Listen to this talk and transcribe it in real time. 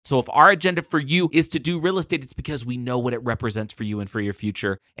So if our agenda for you is to do real estate, it's because we know what it represents for you and for your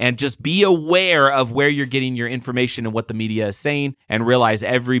future. And just be aware of where you're getting your information and what the media is saying, and realize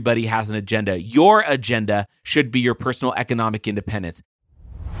everybody has an agenda. Your agenda should be your personal economic independence.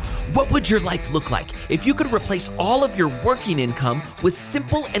 What would your life look like if you could replace all of your working income with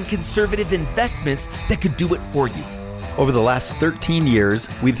simple and conservative investments that could do it for you? Over the last 13 years,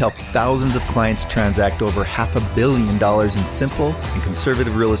 we've helped thousands of clients transact over $500 million in simple and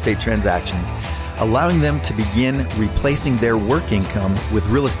conservative real estate transactions, allowing them to begin replacing their work income with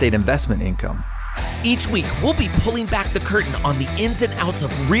real estate investment income. Each week, we'll be pulling back the curtain on the ins and outs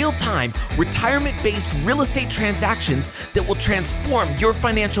of real-time, retirement-based real estate transactions that will transform your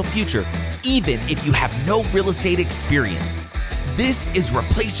financial future, even if you have no real estate experience. This is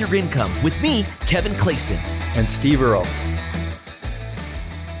Replace Your Income with me, Kevin Clayson. And Steve Earle.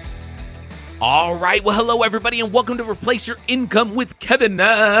 All right. Well, hello, everybody, and welcome to Replace Your Income with Kevin.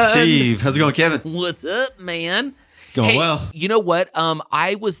 Steve, how's it going, Kevin? What's up, man? Going well. You know what?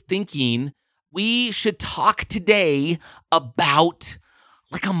 I was thinking we should talk today about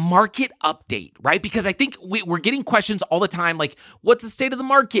like a market update, right? Because I think we're getting questions all the time, like, what's the state of the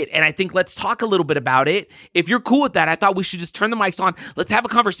market? And I think let's talk a little bit about it. If you're cool with that, I thought we should just turn the mics on. Let's have a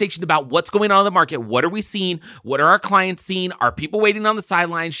conversation about what's going on in the market. What are we seeing? What are our clients seeing? Are people waiting on the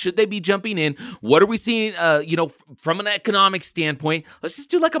sidelines? Should they be jumping in? What are we seeing, from an economic standpoint? Let's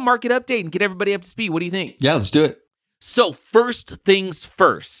just do like a market update and get everybody up to speed. What do you think? Yeah, let's do it. So first things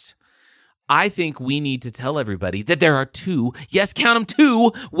first, I think we need to tell everybody that there are two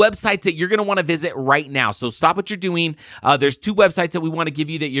websites that you're going to want to visit right now. So stop what you're doing. There's two websites that we want to give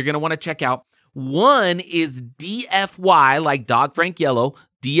you that you're going to want to check out. One is DFY, like Dog Frank Yellow,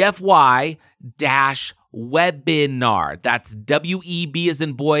 DFY-webinar. That's W-E-B as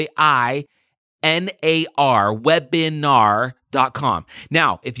in boy, I-N-A-R, webinar.com.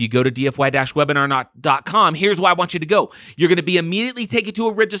 Now, if you go to dfy-webinar.com, here's why I want you to go. You're going to be immediately taken to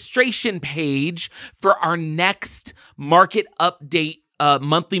a registration page for our next market update,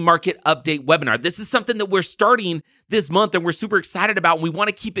 monthly market update webinar. This is something that we're starting this month and we're super excited about. And we want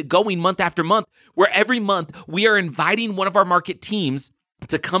to keep it going month after month, where every month we are inviting one of our market teams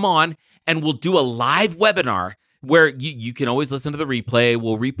to come on and we'll do a live webinar where you can always listen to the replay.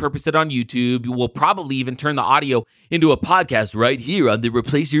 We'll repurpose it on YouTube. We'll probably even turn the audio into a podcast right here on the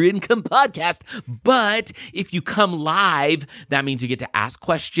Replace Your Income podcast. But if you come live, that means you get to ask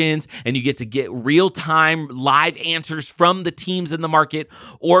questions and you get to get real-time live answers from the teams in the market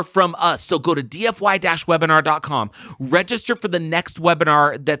or from us. So go to dfy-webinar.com. Register for the next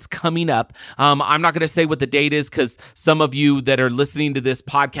webinar that's coming up. I'm not going to say what the date is because some of you that are listening to this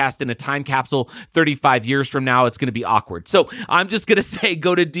podcast in a time capsule 35 years from now, it's going to be awkward. So I'm just going to say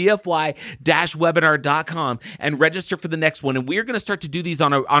go to dfy-webinar.com and register for the next one. And we're going to start to do these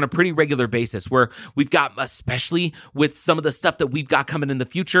on a pretty regular basis, where we've got, especially with some of the stuff that we've got coming in the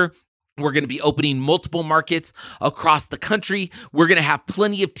future, we're going to be opening multiple markets across the country. We're going to have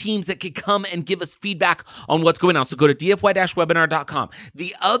plenty of teams that can come and give us feedback on what's going on. So go to dfy-webinar.com.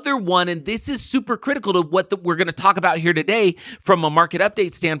 The other one, and this is super critical to what we're going to talk about here today from a market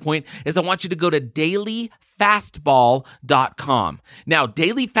update standpoint, is I want you to go to dailyfastball.com. Now,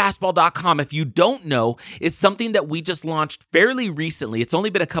 dailyfastball.com, if you don't know, is something that we just launched fairly recently. It's only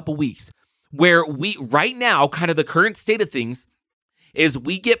been a couple weeks, where we, right now, kind of the current state of things, is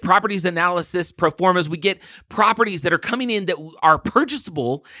we get properties analysis pro formas. We get properties that are coming in that are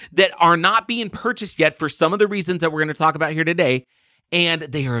purchasable that are not being purchased yet for some of the reasons that we're going to talk about here today. And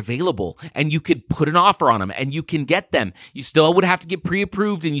they are available and you could put an offer on them and you can get them. You still would have to get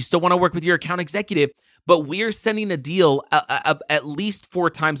pre-approved and you still want to work with your account executive. But we are sending a deal at least 4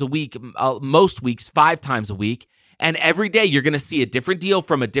 times a week, most weeks 5 times a week. And every day you're going to see a different deal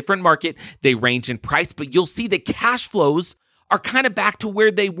from a different market. They range in price, but you'll see that cash flows are kind of back to where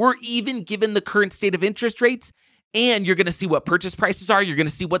they were, even given the current state of interest rates. And you're going to see what purchase prices are. You're going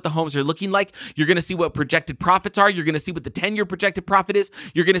to see what the homes are looking like. You're going to see what projected profits are. You're going to see what the 10-year projected profit is.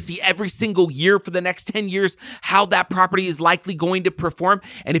 You're going to see every single year for the next 10 years how that property is likely going to perform.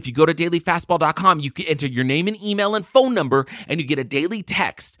 And if you go to dailyfastball.com, you can enter your name and email and phone number, and you get a daily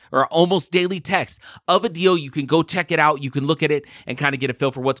text or almost daily text of a deal. You can go check it out. You can look at it and kind of get a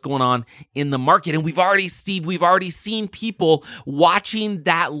feel for what's going on in the market. And we've already seen people watching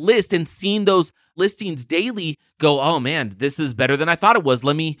that list and seeing those listings daily go, oh man, this is better than I thought it was.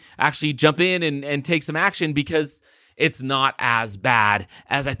 Let me actually jump in and take some action because it's not as bad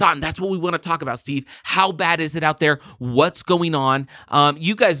as I thought. And that's what we want to talk about, Steve. How bad is it out there? What's going on?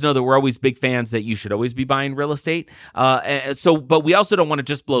 You guys know that we're always big fans that you should always be buying real estate. But we also don't want to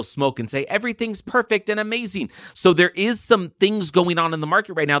just blow smoke and say everything's perfect and amazing. So there is some things going on in the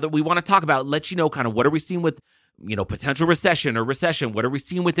market right now that we want to talk about, let you know kind of what are we seeing with potential recession or recession. What are we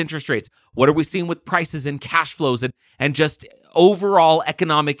seeing with interest rates? What are we seeing with prices and cash flows and just overall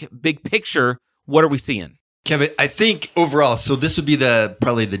economic big picture? What are we seeing? Kevin, I think overall, so this would be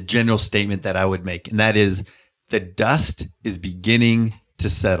probably the general statement that I would make, and that is the dust is beginning to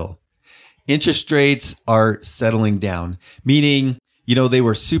settle. Interest rates are settling down, meaning, they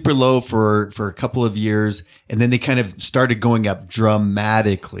were super low for a couple of years, and then they kind of started going up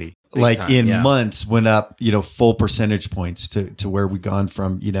dramatically. Big like time, in months went up, full percentage points to where we gone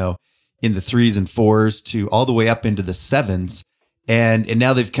from, in the 3s and 4s to all the way up into the 7s. And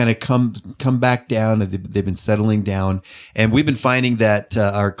now they've kind of come back down, and they've been settling down. And we've been finding that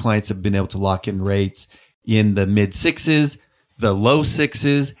our clients have been able to lock in rates in the mid 6s, the low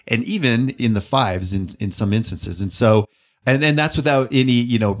 6s, and even in the 5s in some instances. And so, and that's without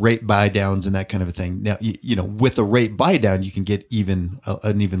any, rate buy downs and that kind of a thing. Now, with a rate buy down, you can get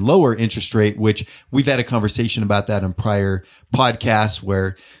an even lower interest rate, which we've had a conversation about that on prior podcasts,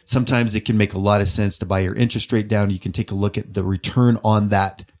 where sometimes it can make a lot of sense to buy your interest rate down. You can take a look at the return on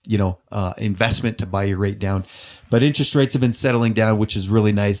that, investment to buy your rate down. But interest rates have been settling down, which is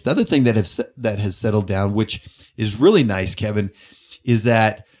really nice. The other thing that has settled down, which is really nice, Kevin, is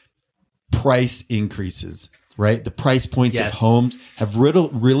that price increases. Right? The price points of homes have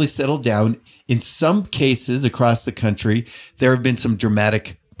really settled down. In some cases across the country, there have been some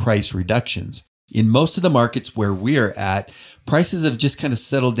dramatic price reductions. In most of the markets where we are at, prices have just kind of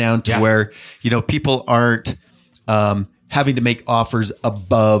settled down to where, people aren't having to make offers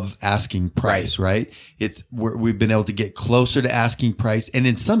above asking price, right? We've been able to get closer to asking price. And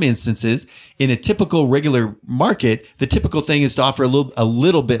in some instances, in a typical regular market, the typical thing is to offer a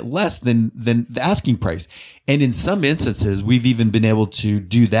little bit less than the asking price. And in some instances, we've even been able to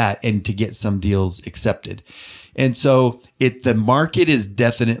do that and to get some deals accepted. And so the market is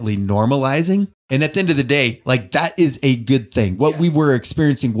definitely normalizing. And at the end of the day, like, that is a good thing. What we were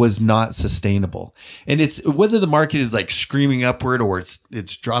experiencing was not sustainable. And it's whether the market is like screaming upward or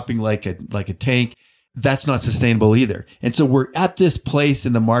it's dropping like a tank, that's not sustainable either. And so we're at this place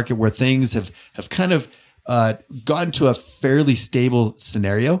in the market where things have kind of gotten to a fairly stable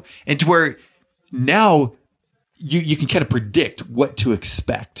scenario, and to where now you can kind of predict what to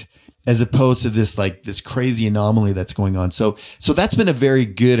expect, as opposed to this crazy anomaly that's going on. So that's been a very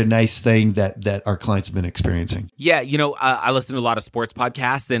good, a nice thing that our clients have been experiencing. Yeah. I listen to a lot of sports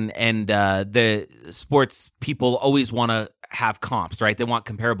podcasts, and the sports people always want to have comps, right? They want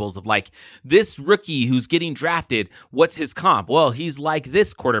comparables of like this rookie who's getting drafted. What's his comp? Well, he's like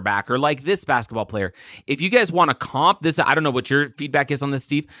this quarterback or like this basketball player. If you guys want a comp, I don't know what your feedback is on this,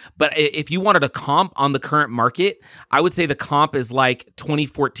 Steve, but if you wanted a comp on the current market, I would say the comp is like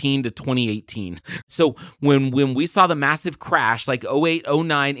 2014 to 2018. So when we saw the massive crash, like 08,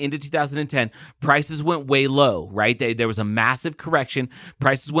 09 into 2010, prices went way low, right? There was a massive correction.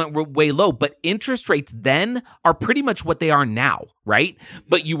 Prices went way low, but interest rates then are pretty much what they are now, right?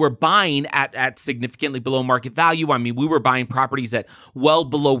 But you were buying at significantly below market value. I mean, we were buying properties at well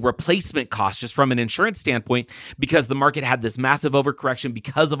below replacement cost, just from an insurance standpoint, because the market had this massive overcorrection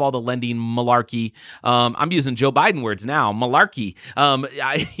because of all the lending malarkey. I'm using Joe Biden words now, malarkey.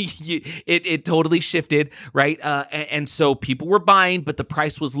 It totally shifted, right? And so people were buying, but the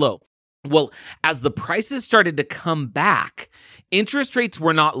price was low. Well, as the prices started to come back, interest rates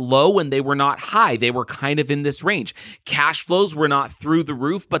were not low and they were not high. They were kind of in this range. Cash flows were not through the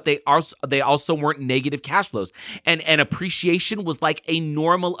roof, but they also weren't negative cash flows. And appreciation was like a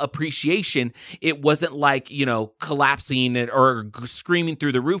normal appreciation. It wasn't like, collapsing or screaming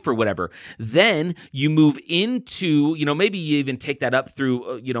through the roof or whatever. Then you move into, maybe you even take that up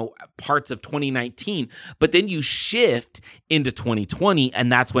through, parts of 2019, but then you shift into 2020,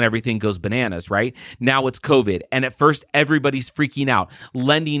 and that's when everything goes bananas, right? Now it's COVID, and at first everybody's freaking out.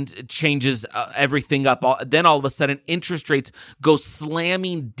 Lending changes everything up. Then all of a sudden, interest rates go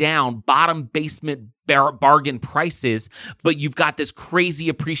slamming down, bottom basement bargain prices, but you've got this crazy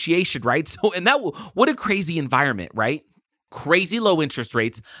appreciation, right? So, and what a crazy environment, right? crazy low interest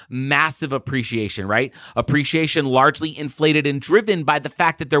rates, massive appreciation, right? Appreciation largely inflated and driven by the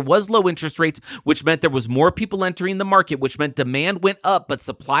fact that there was low interest rates, which meant there was more people entering the market, which meant demand went up, but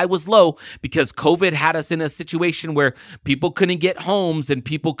supply was low because COVID had us in a situation where people couldn't get homes and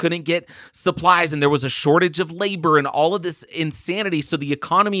people couldn't get supplies and there was a shortage of labor and all of this insanity. So the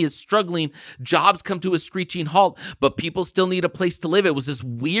economy is struggling, jobs come to a screeching halt, but people still need a place to live. It was this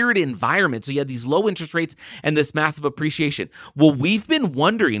weird environment. So you had these low interest rates and this massive appreciation. Well, we've been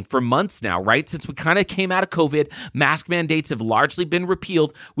wondering for months now, right? Since we kind of came out of COVID, mask mandates have largely been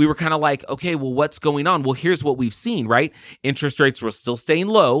repealed. We were kind of like, okay, well, what's going on? Well, here's what we've seen, right? Interest rates were still staying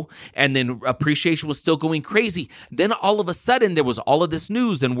low and then appreciation was still going crazy. Then all of a sudden there was all of this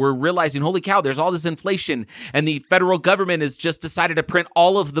news and we're realizing, holy cow, there's all this inflation and the federal government has just decided to print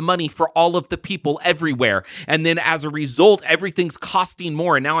all of the money for all of the people everywhere. And then as a result, everything's costing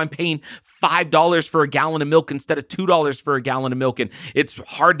more. And now I'm paying $5 for a gallon of milk instead of $2 for a gallon of milk. And it's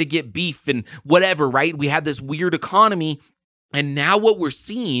hard to get beef and whatever, right? We had this weird economy. And now what we're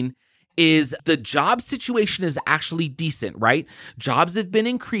seeing is the job situation is actually decent, right? Jobs have been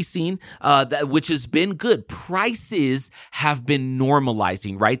increasing, which has been good. Prices have been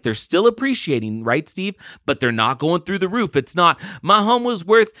normalizing, right? They're still appreciating, right, Steve? But they're not going through the roof. It's not, my home was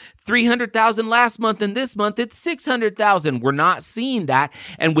worth $300,000 last month and this month it's $600,000. We're not seeing that.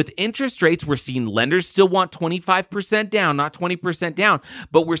 And with interest rates, we're seeing lenders still want 25% down, not 20% down.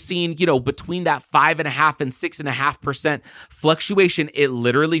 But we're seeing, between that 5.5% and 6.5% fluctuation, it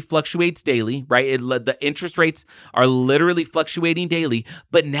literally fluctuates daily, right? The interest rates are literally fluctuating daily,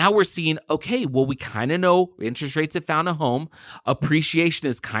 but now we're seeing, okay, well, we kind of know interest rates have found a home. Appreciation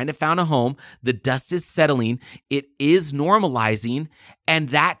has kind of found a home. The dust is settling. It is normalizing. And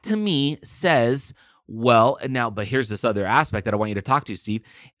that to me says, well, but here's this other aspect that I want you to talk to, Steve.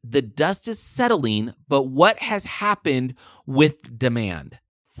 The dust is settling, but what has happened with demand?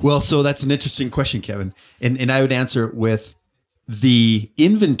 Well, so that's an interesting question, Kevin. And I would answer it with the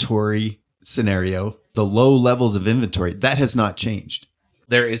inventory scenario, the low levels of inventory, that has not changed.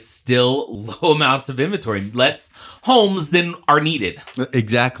 There is still low amounts of inventory, less homes than are needed.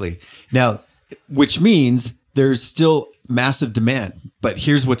 Exactly. Now, which means there's still massive demand. But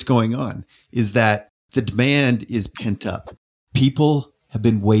here's what's going on is that the demand is pent up. People have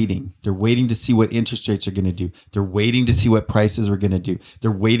been waiting. They're waiting to see what interest rates are going to do. They're waiting to see what prices are going to do.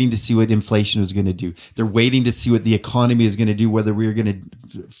 They're waiting to see what inflation is going to do. They're waiting to see what the economy is going to do, whether we're going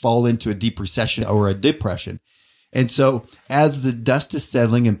to fall into a deep recession or a depression. And so as the dust is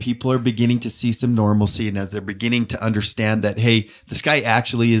settling and people are beginning to see some normalcy and as they're beginning to understand that, hey, the sky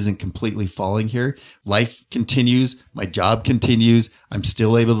actually isn't completely falling here. Life continues. My job continues. I'm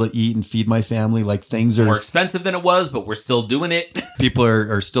still able to eat and feed my family. Like things are more expensive than it was, but we're still doing it. People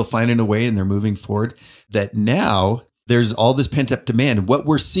are still finding a way and they're moving forward. That now there's all this pent up demand. And what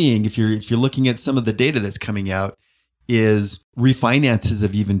we're seeing, if you're looking at some of the data that's coming out, is refinances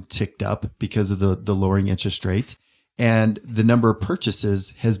have even ticked up because of the lowering interest rates. And the number of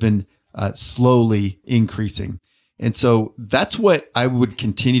purchases has been slowly increasing. And so that's what I would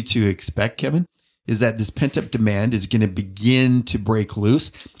continue to expect, Kevin, is that this pent-up demand is going to begin to break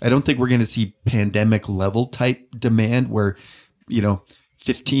loose. I don't think we're going to see pandemic level type demand where,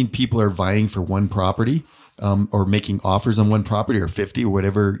 15 people are vying for one property or making offers on one property or 50 or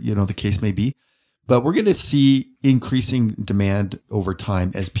whatever, the case may be. But we're going to see increasing demand over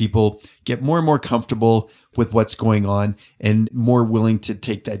time as people get more and more comfortable with what's going on and more willing to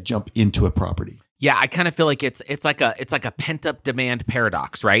take that jump into a property. Yeah, I kind of feel like it's like a pent-up demand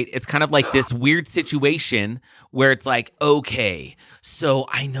paradox, right? It's kind of like this weird situation where it's like, okay, so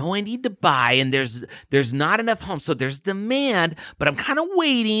I know I need to buy and there's not enough homes. So there's demand, but I'm kind of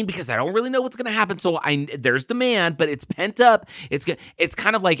waiting because I don't really know what's going to happen. So there's demand, but it's pent up. It's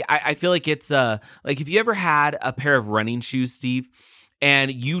kind of like I feel like it's like if you ever had a pair of running shoes, Steve,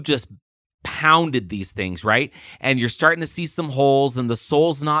 and you just pounded these things, right? And you're starting to see some holes and the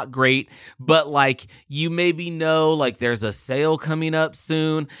sole's not great, but like you maybe know like there's a sale coming up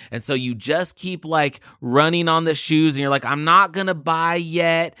soon. And so you just keep like running on the shoes and you're like, I'm not going to buy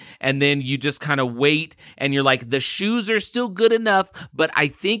yet. And then you just kind of wait and you're like, the shoes are still good enough, but I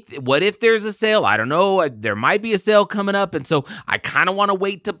think what if there's a sale? I don't know. There might be a sale coming up. And so I kind of want to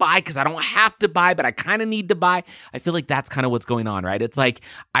wait to buy because I don't have to buy, but I kind of need to buy. I feel like that's kind of what's going on, right? It's like,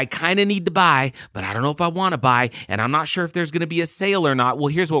 I kind of need to buy, but I don't know if I want to buy, and I'm not sure if there's going to be a sale or not. Well,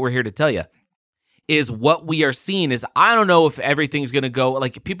 here's what we're here to tell you. Is what we are seeing is I don't know if everything's going to go,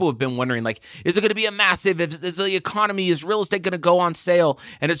 like people have been wondering, like, is it going to be a massive, is the economy, is real estate going to go on sale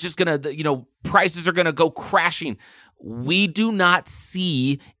and it's just going to, prices are going to go crashing. We do not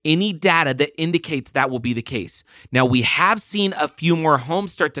see any data that indicates that will be the case. Now, we have seen a few more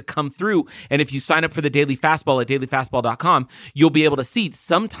homes start to come through. And if you sign up for the Daily Fastball at dailyfastball.com, you'll be able to see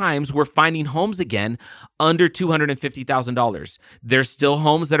sometimes we're finding homes again under $250,000. There's still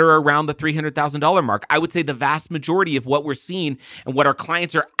homes that are around the $300,000 mark. I would say the vast majority of what we're seeing and what our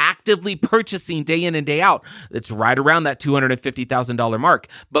clients are actively purchasing day in and day out, it's right around that $250,000 mark.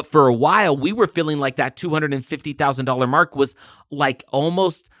 But for a while, we were feeling like that $250,000 mark was like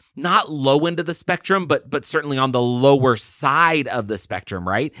almost not low end of the spectrum, but certainly on the lower side of the spectrum,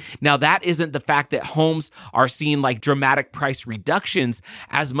 right? Now, that isn't the fact that homes are seeing like dramatic price reductions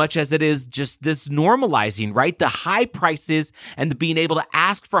as much as it is just this normalizing, right? The high prices and the being able to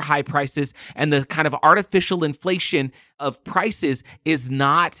ask for high prices and the kind of artificial inflation of prices is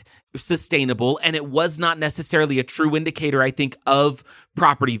not sustainable, and it was not necessarily a true indicator, I think, of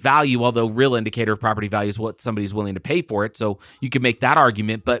property value, although real indicator of property value is what somebody's willing to pay for it. So you can make that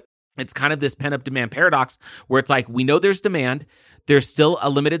argument, but it's kind of this pent-up demand paradox where it's like, we know there's demand, there's still a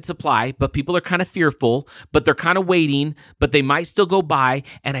limited supply, but people are kind of fearful, but they're kind of waiting, but they might still go buy.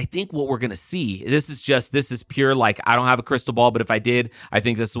 And I think what we're going to see, this is pure, like, I don't have a crystal ball, but if I did, I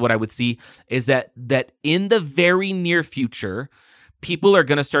think this is what I would see, is that in the very near future, people are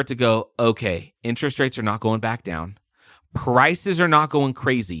going to start to go, okay, interest rates are not going back down. Prices are not going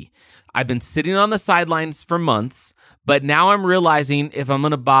crazy. I've been sitting on the sidelines for months, but now I'm realizing if I'm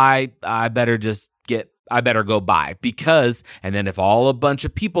going to buy, I better go buy because, and then if a bunch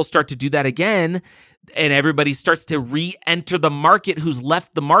of people start to do that again, and everybody starts to re-enter the market who's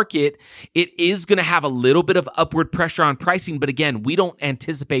left the market, it is going to have a little bit of upward pressure on pricing. But again, we don't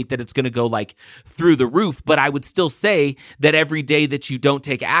anticipate that it's going to go like through the roof. But I would still say that every day that you don't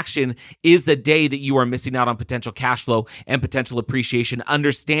take action is a day that you are missing out on potential cash flow and potential appreciation,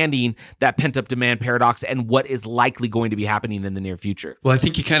 understanding that pent-up demand paradox and what is likely going to be happening in the near future. Well, I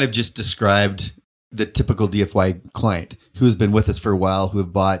think you kind of just described the typical DFY client who has been with us for a while, who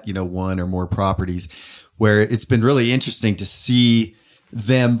have bought, one or more properties, where it's been really interesting to see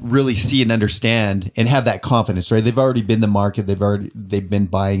them really see and understand and have that confidence, right? They've already been in the market. They've been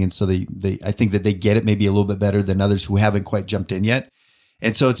buying. And so I think that they get it maybe a little bit better than others who haven't quite jumped in yet.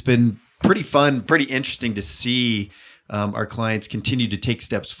 And so it's been pretty fun, pretty interesting to see our clients continue to take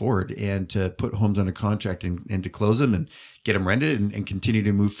steps forward and to put homes under contract and to close them and get them rented and continue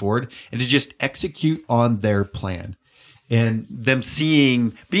to move forward and to just execute on their plan. And them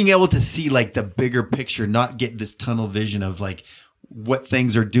being able to see like the bigger picture, not get this tunnel vision of like what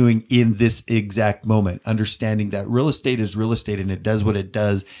things are doing in this exact moment, understanding that real estate is real estate and it does what it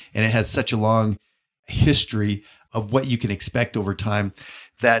does. And it has such a long history of what you can expect over time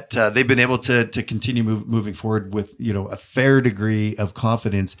that they've been able to continue moving forward with, a fair degree of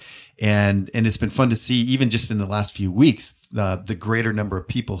confidence. And it's been fun to see, even just in the last few weeks, the greater number of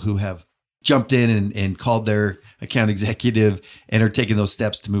people who have jumped in and called their account executive and are taking those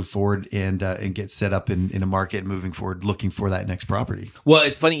steps to move forward and get set up in a market moving forward, looking for that next property. Well,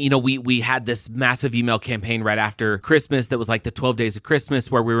 it's funny, we had this massive email campaign right after Christmas that was like the 12 days of Christmas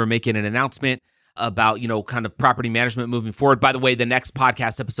where we were making an announcement about, kind of property management moving forward. By the way, the next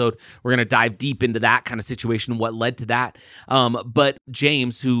podcast episode, we're going to dive deep into that kind of situation, what led to that. But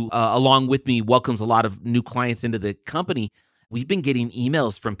James, who along with me welcomes a lot of new clients into the company, we've been getting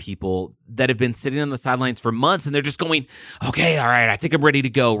emails from people that have been sitting on the sidelines for months and they're just going, okay, all right, I think I'm ready to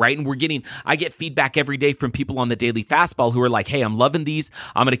go, right? And I get feedback every day from people on the Daily Fastball who are like, hey, I'm loving these.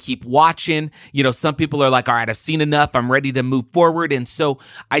 I'm going to keep watching. Some people are like, all right, I've seen enough. I'm ready to move forward. And so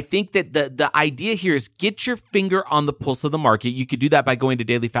I think that the idea here is get your finger on the pulse of the market. You could do that by going to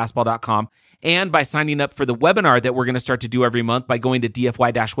dailyfastball.com and by signing up for the webinar that we're going to start to do every month by going to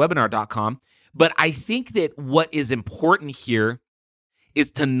dfy-webinar.com. But I think that what is important here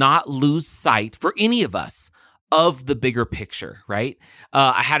is to not lose sight for any of us of the bigger picture, right?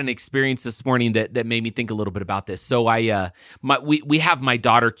 I had an experience this morning that made me think a little bit about this. So we have my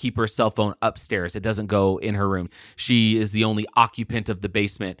daughter keep her cell phone upstairs. It doesn't go in her room. She is the only occupant of the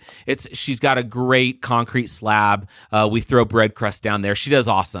basement. She's got a great concrete slab. We throw bread crust down there. She does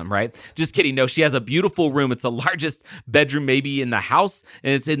awesome, right? Just kidding. No, she has a beautiful room. It's the largest bedroom maybe in the house,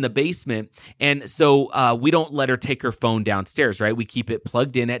 and it's in the basement. And so we don't let her take her phone downstairs, right? We keep it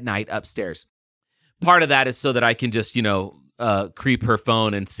plugged in at night upstairs. Part of that is so that I can just, creep her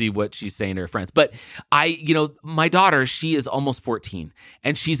phone and see what she's saying to her friends. But my daughter, she is almost 14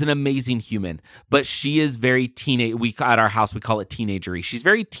 and she's an amazing human, but she is very at our house, we call it teenagery. She's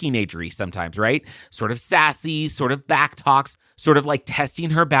very teenagery sometimes, right? Sort of sassy, sort of back talks, sort of like testing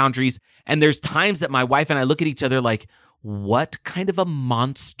her boundaries. And there's times that my wife and I look at each other like, what kind of a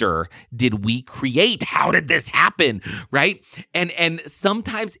monster did we create? How did this happen? Right? And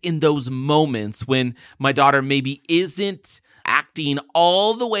sometimes in those moments when my daughter maybe isn't acting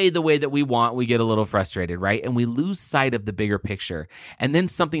all the way that we want, we get a little frustrated, right? And we lose sight of the bigger picture. And then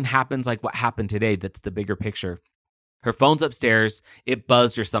something happens like what happened today that's the bigger picture. Her phone's upstairs, it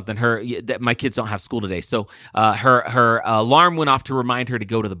buzzed or something. My kids don't have school today. So her alarm went off to remind her to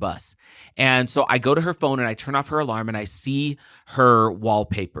go to the bus. And so I go to her phone and I turn off her alarm and I see her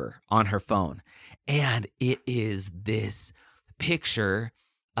wallpaper on her phone. And it is this picture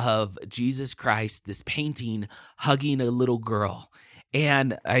of Jesus Christ, this painting hugging a little girl.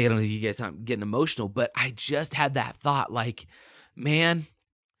 And I don't know if you guys, I'm getting emotional, but I just had that thought like, man,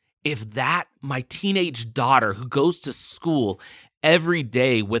 if that, my teenage daughter who goes to school every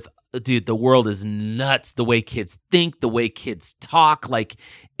day with, dude, the world is nuts, the way kids think, the way kids talk, like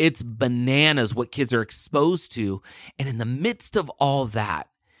it's bananas what kids are exposed to. And in the midst of all that,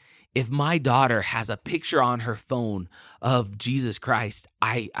 if my daughter has a picture on her phone of Jesus Christ,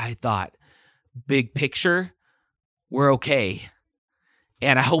 I thought, big picture, we're okay.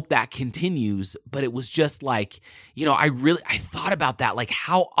 And I hope that continues. But it was just like, I thought about that. Like,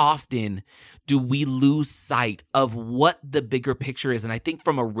 how often do we lose sight of what the bigger picture is? And I think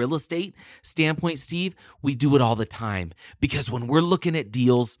from a real estate standpoint, Steve, we do it all the time. Because when we're looking at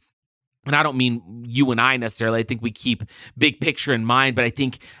deals, and I don't mean you and I necessarily, I think we keep big picture in mind, but I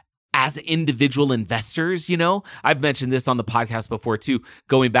think as individual investors, I've mentioned this on the podcast before too,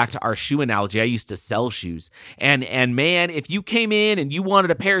 going back to our shoe analogy. I used to sell shoes. And man, if you came in and you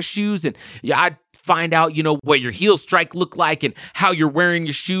wanted a pair of shoes and I'd find out, what your heel strike looked like and how you're wearing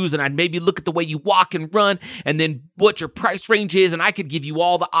your shoes. And I'd maybe look at the way you walk and run and then what your price range is. And I could give you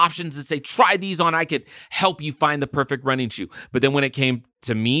all the options and say, try these on. I could help you find the perfect running shoe. But then when it came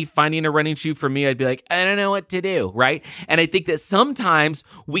to me finding a running shoe for me, I'd be like, I don't know what to do, right? And I think that sometimes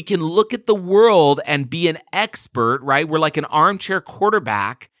we can look at the world and be an expert, right? We're like an armchair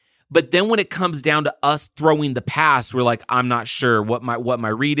quarterback. But then when it comes down to us throwing the pass, we're like, I'm not sure what my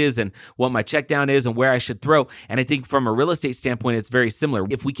read is and what my check down is and where I should throw. And I think from a real estate standpoint, it's very similar.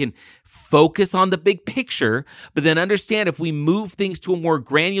 If we can focus on the big picture, but then understand if we move things to a more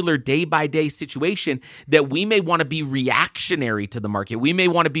granular day-by-day situation, that we may want to be reactionary to the market. We may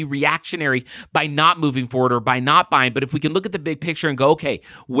want to be reactionary by not moving forward or by not buying. But if we can look at the big picture and go, okay,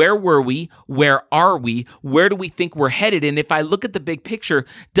 where were we? Where are we? Where do we think we're headed? And if I look at the big picture,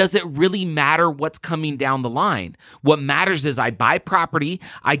 does it really matter what's coming down the line? What matters is I buy property,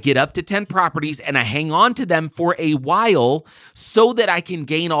 I get up to 10 properties, and I hang on to them for a while so that I can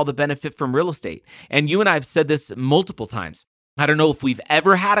gain all the benefit from real estate. And you and I have said this multiple times. I don't know if we've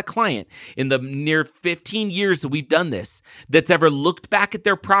ever had a client in the near 15 years that we've done this that's ever looked back at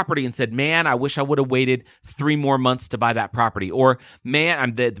their property and said, man, I wish I would have waited 3 more months to buy that property. Or,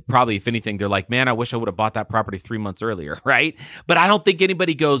 man, probably if anything, they're like, man, I wish I would have bought that property 3 months earlier, right? But I don't think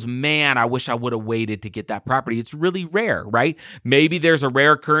anybody goes, man, I wish I would have waited to get that property. It's really rare, right? Maybe there's a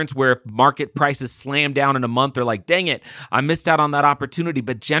rare occurrence where if market prices slam down in a month, they're like, dang it, I missed out on that opportunity.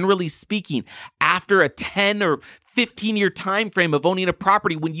 But generally speaking, after a 10 or 15-year time frame of owning a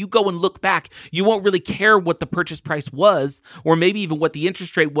property, when you go and look back, you won't really care what the purchase price was or maybe even what the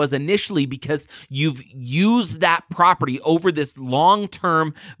interest rate was initially, because you've used that property over this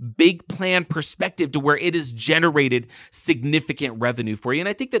long-term big plan perspective to where it has generated significant revenue for you. And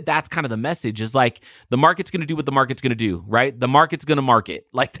I think that that's kind of the message, is like the market's going to do what the market's going to do, right? The market's going to market.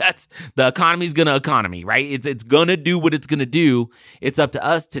 Like that's the economy's going to economy, right? It's going to do what it's going to do. It's up to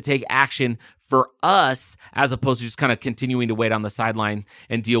us to take action for us, as opposed to just kind of continuing to wait on the sideline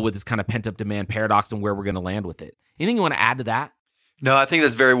and deal with this kind of pent-up demand paradox and where we're going to land with it. Anything you want to add to that? No, I think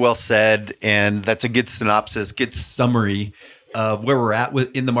that's very well said. And that's a good synopsis, good summary of where we're at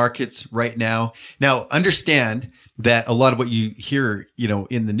in the markets right now. Now, understand that a lot of what you hear,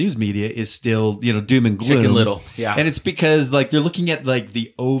 in the news media is still, doom and gloom. Chicken Little. Yeah. And it's because like they're looking at like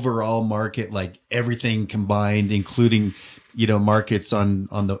the overall market, like everything combined, including markets on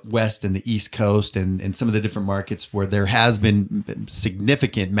the West and the East Coast and some of the different markets where there has been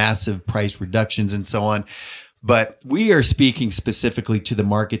significant, massive price reductions and so on. But we are speaking specifically to the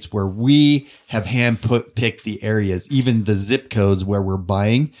markets where we have picked the areas, even the zip codes where we're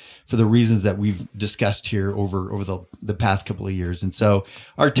buying, for the reasons that we've discussed here over the past couple of years. And so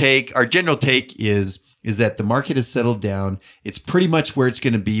our general take is that the market has settled down. It's pretty much where it's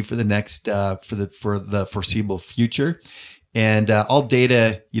going to be for the next for the foreseeable future. And all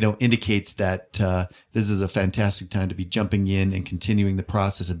data, indicates that this is a fantastic time to be jumping in and continuing the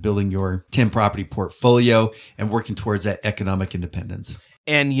process of building your 10 property portfolio and working towards that economic independence.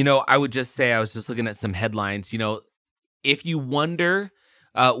 And, I would just say, I was just looking at some headlines, If you wonder,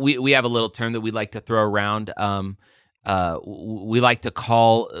 we have a little term that we like to throw around. We like to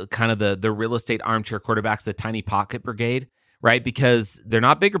call kind of the real estate armchair quarterbacks the tiny pocket brigade, right? Because they're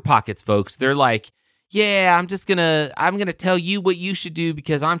not bigger pockets, folks. They're like, yeah, I'm gonna tell you what you should do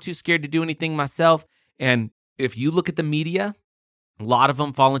because I'm too scared to do anything myself. And if you look at the media, a lot of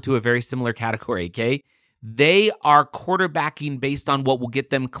them fall into a very similar category, okay? They are quarterbacking based on what will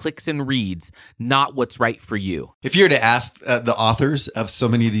get them clicks and reads, not what's right for you. If you were to ask the authors of so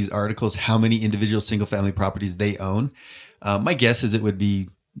many of these articles how many individual single-family properties they own, my guess is it would be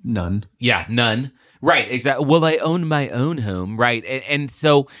none. Yeah, none. Right, exactly. Well, I own my own home, right? And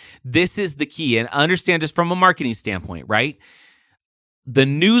so this is the key. And understand just from a marketing standpoint, right? The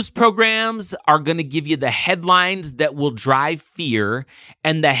news programs are going to give you the headlines that will drive fear,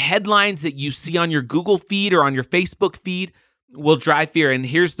 and the headlines that you see on your Google feed or on your Facebook feed will drive fear. And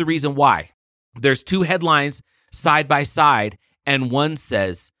here's the reason why. There's two headlines side by side, and one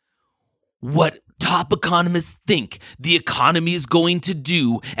says, what top economists think the economy is going to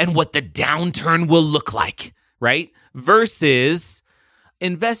do and what the downturn will look like, right? Versus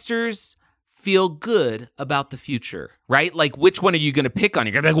investors feel good about the future, right? Like, which one are you going to pick on?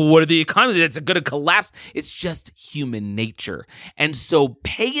 You're going to be like, well, what are the economy that's going to collapse? It's just human nature. And so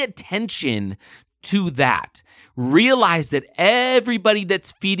pay attention to that. Realize that everybody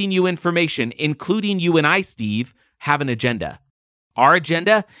that's feeding you information, including you and I, Steve, have an agenda. Our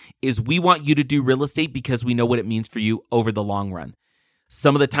agenda is we want you to do real estate because we know what it means for you over the long run.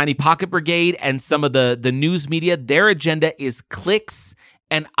 Some of the tiny pocket brigade and some of the news media, their agenda is clicks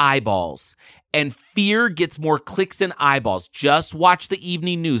and eyeballs. And fear gets more clicks and eyeballs. Just watch the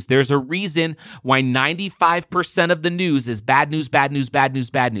evening news. There's a reason why 95% of the news is bad news, bad news, bad news,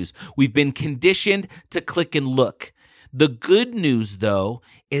 bad news. We've been conditioned to click and look. The good news, though,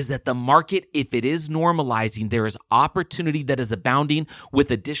 is that the market, if it is normalizing, there is opportunity that is abounding with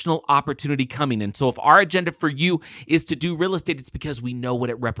additional opportunity coming. And so if our agenda for you is to do real estate, it's because we know what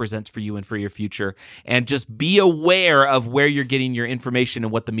it represents for you and for your future. And just be aware of where you're getting your information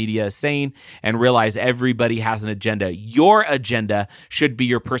and what the media is saying, and realize everybody has an agenda. Your agenda should be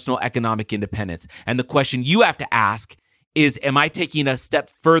your personal economic independence. And the question you have to ask is, am I taking a step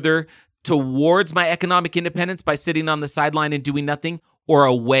further towards my economic independence by sitting on the sideline and doing nothing, or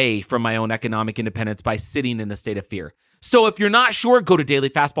away from my own economic independence by sitting in a state of fear? So if you're not sure, go to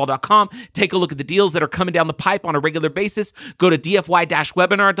dailyfastball.com. Take a look at the deals that are coming down the pipe on a regular basis. Go to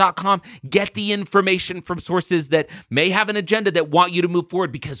dfy-webinar.com. Get the information from sources that may have an agenda that want you to move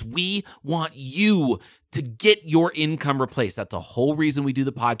forward, because we want you to get your income replaced. That's a whole reason we do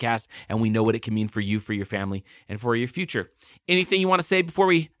the podcast, and we know what it can mean for you, for your family, and for your future. Anything you want to say before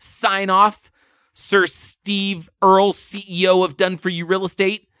we sign off, Sir Steve Earle, CEO of Done For You Real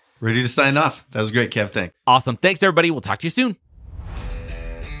Estate? Ready to sign off. That was great, Kev. Thanks. Awesome. Thanks, everybody. We'll talk to you soon.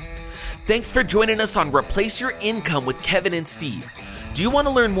 Thanks for joining us on Replace Your Income with Kevin and Steve. Do you want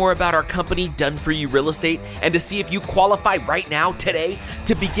to learn more about our company, Done For You Real Estate, and to see if you qualify right now, today,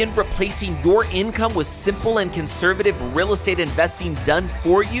 to begin replacing your income with simple and conservative real estate investing done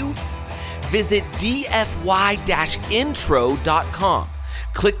for you? Visit dfy-intro.com.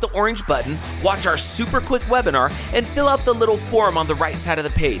 Click the orange button, watch our super quick webinar, and fill out the little form on the right side of the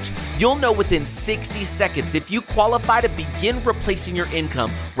page. You'll know within 60 seconds if you qualify to begin replacing your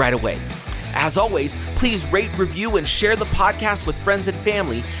income right away. As always, please rate, review, and share the podcast with friends and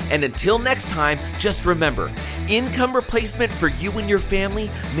family. And until next time, just remember, income replacement for you and your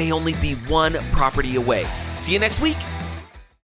family may only be one property away. See you next week.